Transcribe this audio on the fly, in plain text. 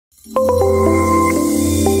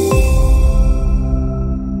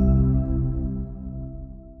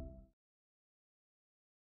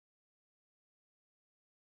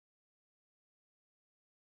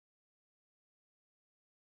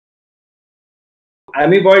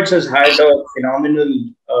Amoeboids has had a phenomenal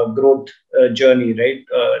growth journey, right?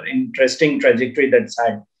 Interesting trajectory that's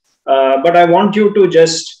had. But I want you to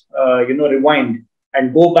just rewind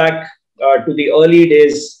and go back to the early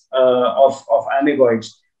days of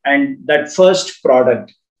Amoeboids and that first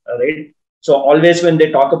product, right? So always when they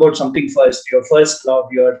talk about something first, your first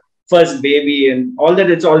love, your first baby, and all that,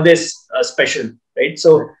 it's always special, right?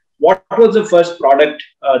 So what was the first product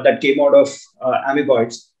that came out of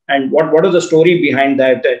Amoeboids? And what is the story behind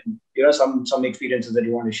that, and some experiences that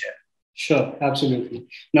you want to share? Sure, absolutely.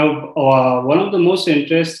 Now, one of the most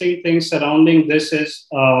interesting things surrounding this is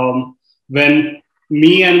when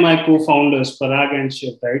me and my co-founders, Parag and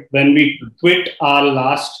Shiv, right, when we quit our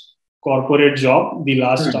last corporate job, the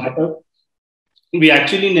last startup, we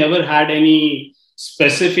actually never had any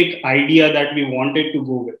specific idea that we wanted to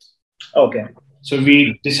go with. Okay. So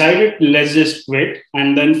we decided, let's just quit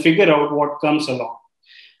and then figure out what comes along.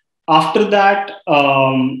 After that,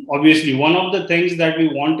 obviously, one of the things that we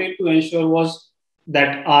wanted to ensure was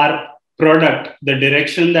that our product, the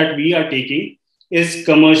direction that we are taking, is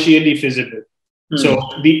commercially feasible. So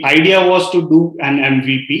the idea was to do an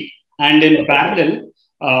MVP and in parallel,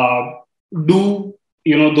 do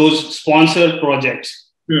those sponsored projects.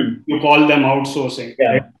 You call them outsourcing.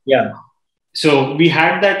 Yeah. Right? Yeah. So we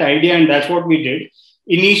had that idea, and that's what we did.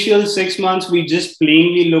 Initial 6 months, we just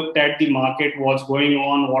plainly looked at the market, what's going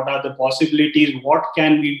on, what are the possibilities, what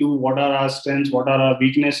can we do, what are our strengths, what are our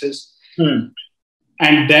weaknesses.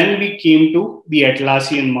 And then we came to the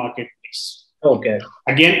Atlassian marketplace. Okay.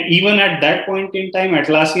 Again, even at that point in time,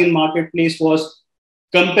 Atlassian marketplace was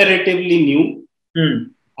comparatively new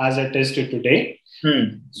as it is to today.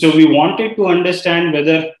 So we wanted to understand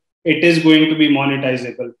whether it is going to be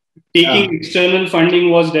monetizable. Taking external funding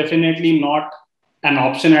was definitely not an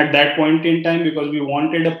option at that point in time because we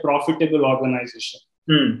wanted a profitable organization.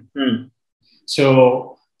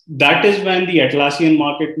 So that is when the Atlassian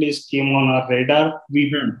marketplace came on our radar.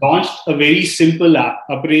 We launched a very simple app,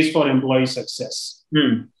 Appraise for Employee Success.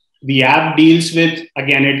 The app deals with,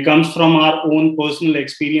 again, it comes from our own personal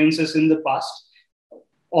experiences in the past.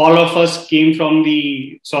 All of us came from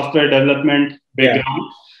the software development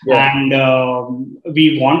background. And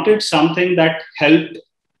we wanted something that helped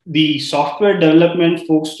the software development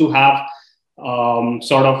folks to have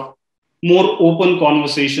sort of more open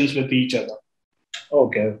conversations with each other.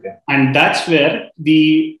 Okay. And that's where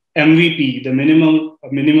the MVP, the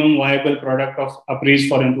minimum viable product of Appraise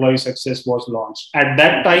for Employee Success was launched. At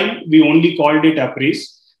that time, we only called it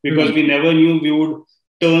Appraise because we never knew we would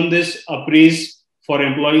turn this Appraise for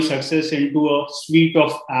Employee Success into a suite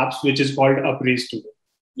of apps, which is called Appraise today.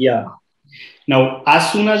 Yeah. Now, as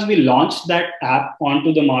soon as we launched that app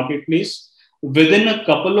onto the marketplace, within a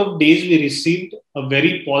couple of days, we received a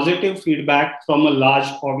very positive feedback from a large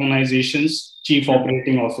organization's chief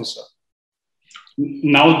operating officer.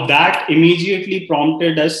 Now, that immediately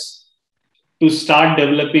prompted us to start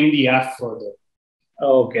developing the app further.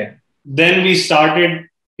 Okay. Then we started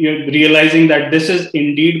realizing that this is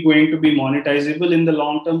indeed going to be monetizable in the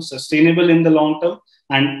long term, sustainable in the long term,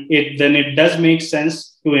 and then it does make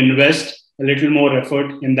sense to invest a little more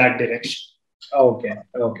effort in that direction. Okay.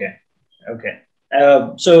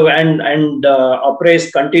 So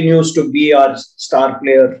Appraise continues to be our star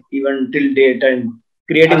player even till date and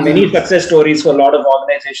creating many success stories for a lot of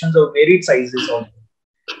organizations of varied sizes also.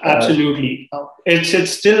 Absolutely.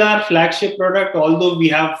 It's still our flagship product, although we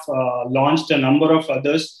have launched a number of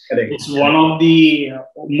others. Correct. It's one of the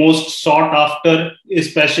most sought after,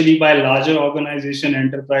 especially by larger organization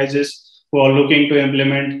enterprises who are looking to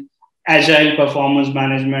implement agile performance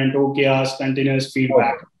management, OKRs, continuous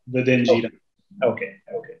feedback within Jira. Okay.